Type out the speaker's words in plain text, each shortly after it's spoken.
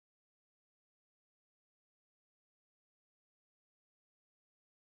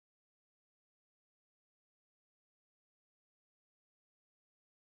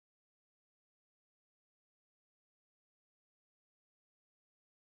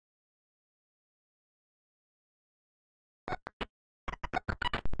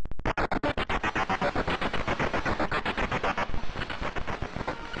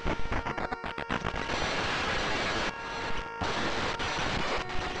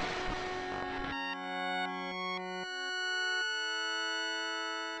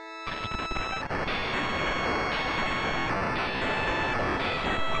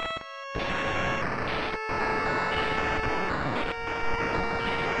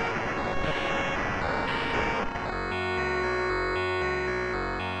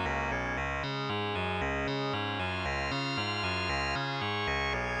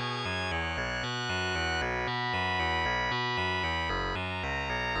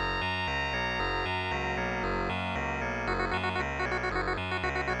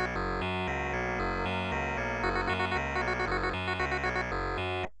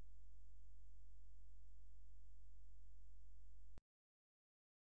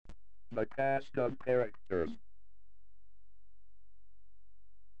The cast of characters.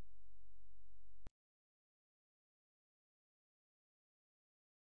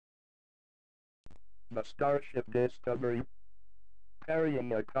 The Starship Discovery,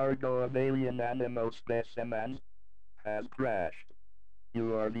 carrying a cargo of alien animal specimens, has crashed.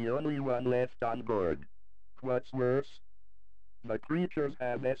 You are the only one left on board. What's worse, the creatures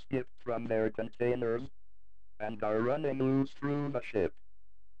have escaped from their containers and are running loose through the ship.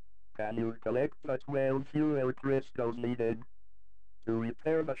 Can you collect the 12 fuel crystals needed to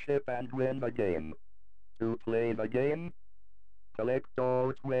repair the ship and win the game? To play the game, collect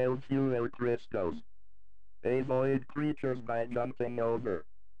all 12 fuel crystals. Avoid creatures by jumping over.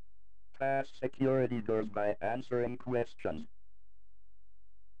 Pass security doors by answering questions.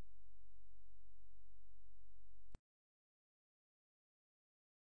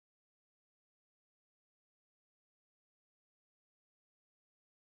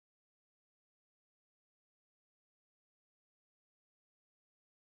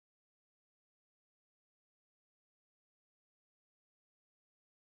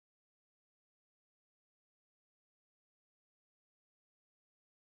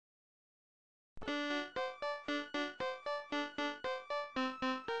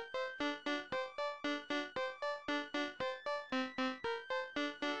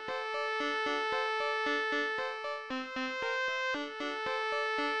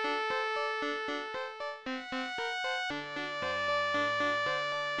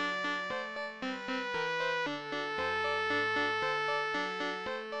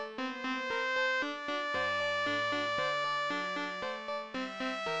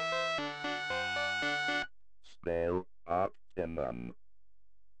 Spell optimum.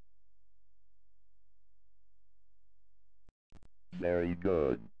 Very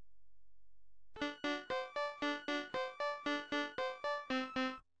good.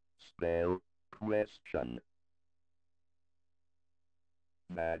 Spell question.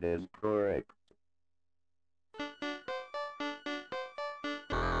 That is correct.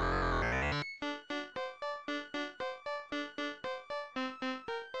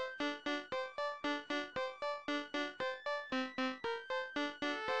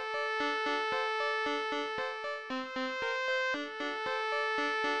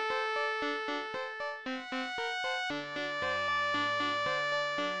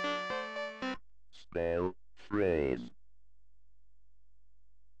 Spell phrase.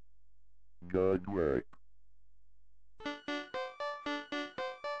 Good work.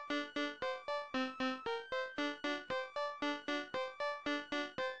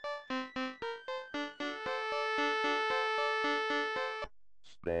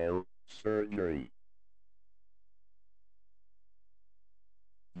 Spell surgery.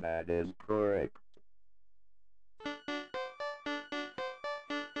 That is correct.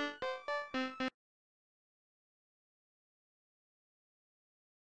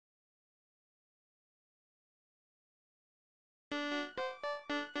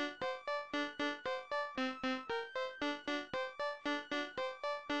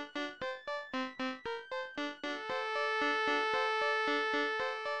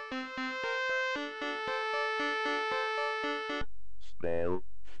 Spell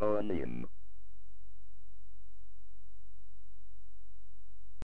phoneme.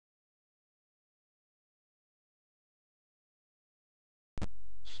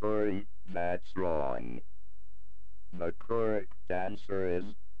 Sorry, that's wrong. The correct answer is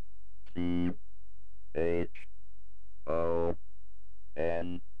Phoneme.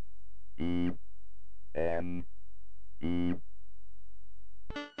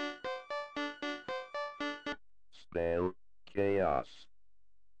 Spell chaos.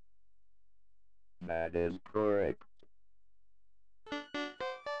 That is correct.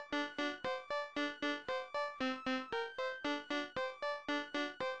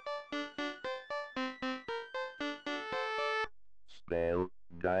 Spell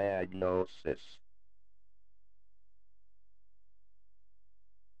diagnosis.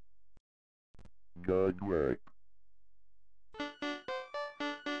 Good work.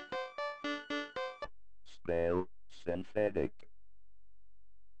 Spell synthetic.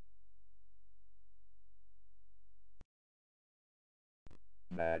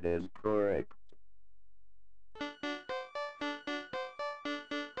 That is correct.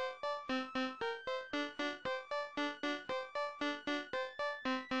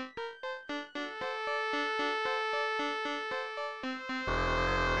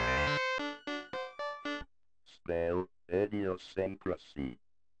 Spell idiosyncrasy.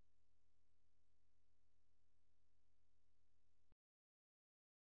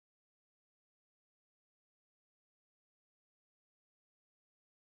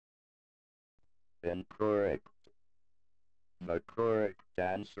 Incorrect. The correct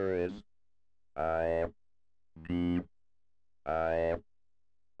answer is I D I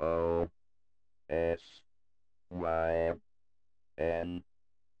O S Y N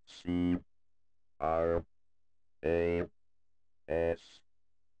C R A S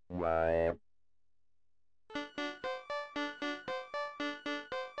Y.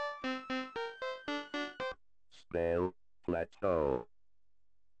 Spell plateau.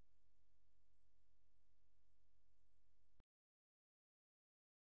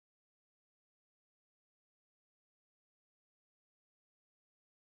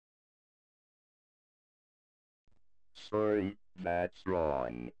 Sorry, that's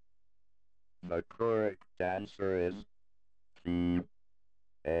wrong. The correct answer is P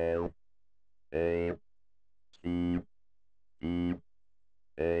L A T E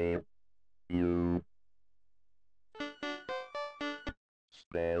A U.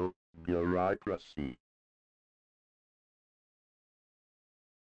 Spell bureaucracy.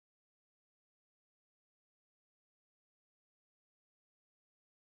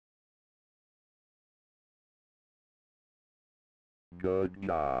 Good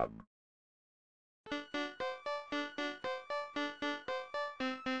job.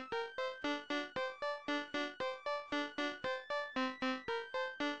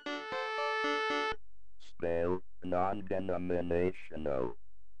 Spell non-denominational.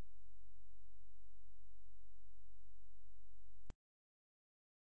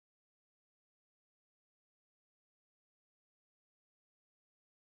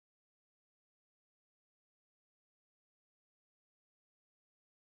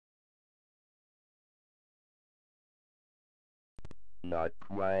 Not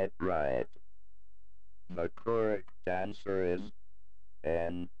quite right. The correct answer is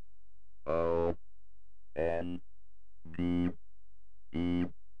N O N D E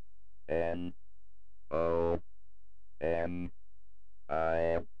N O M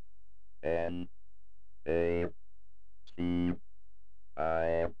I N A T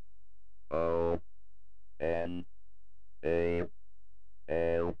I O N A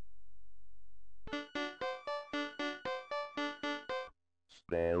L.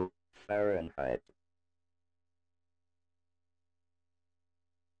 Spell Fahrenheit.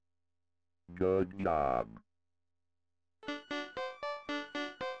 Good job.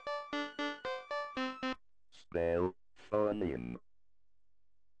 Spell phoneme.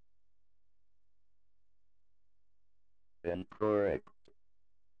 Incorrect.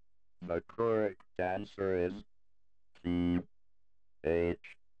 The correct answer is P H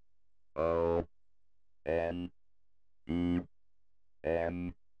O N E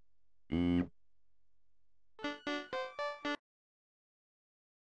M E.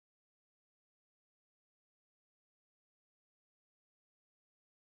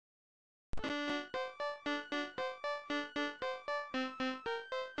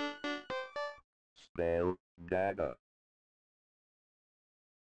 Spell data.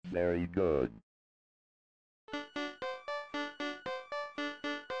 Very good.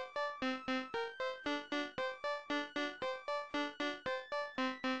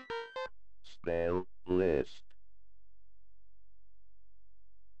 Spell list.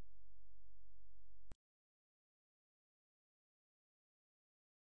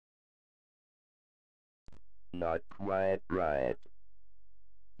 Not quite right.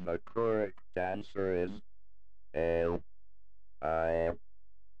 The correct answer is L I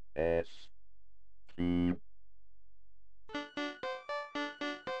S T.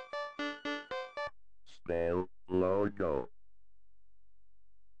 Spell logo.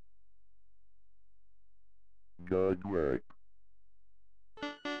 Good work.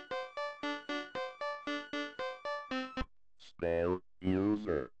 Spell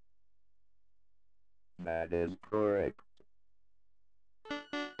user. That is correct.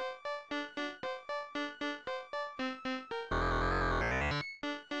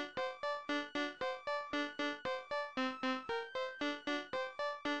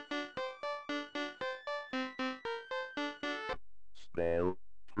 Spell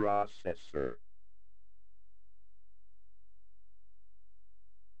processor.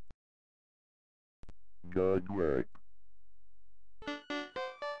 Good work.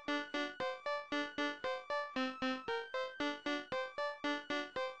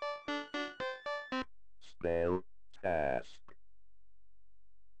 Spell task.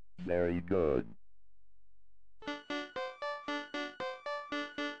 Very good.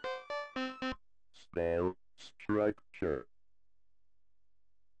 Spell structure.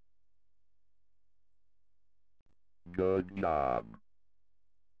 Good job.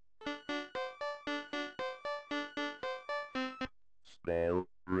 Spell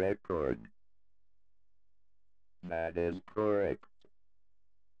record. That is correct.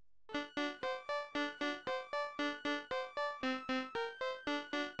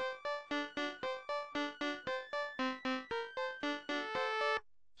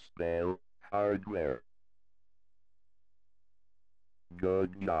 Spell hardware.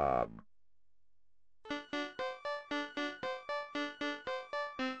 Good job.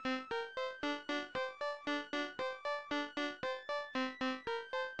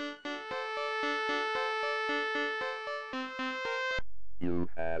 You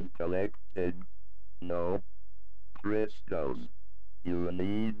have collected no crystals. You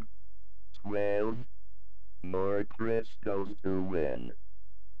need 12 more crystals to win.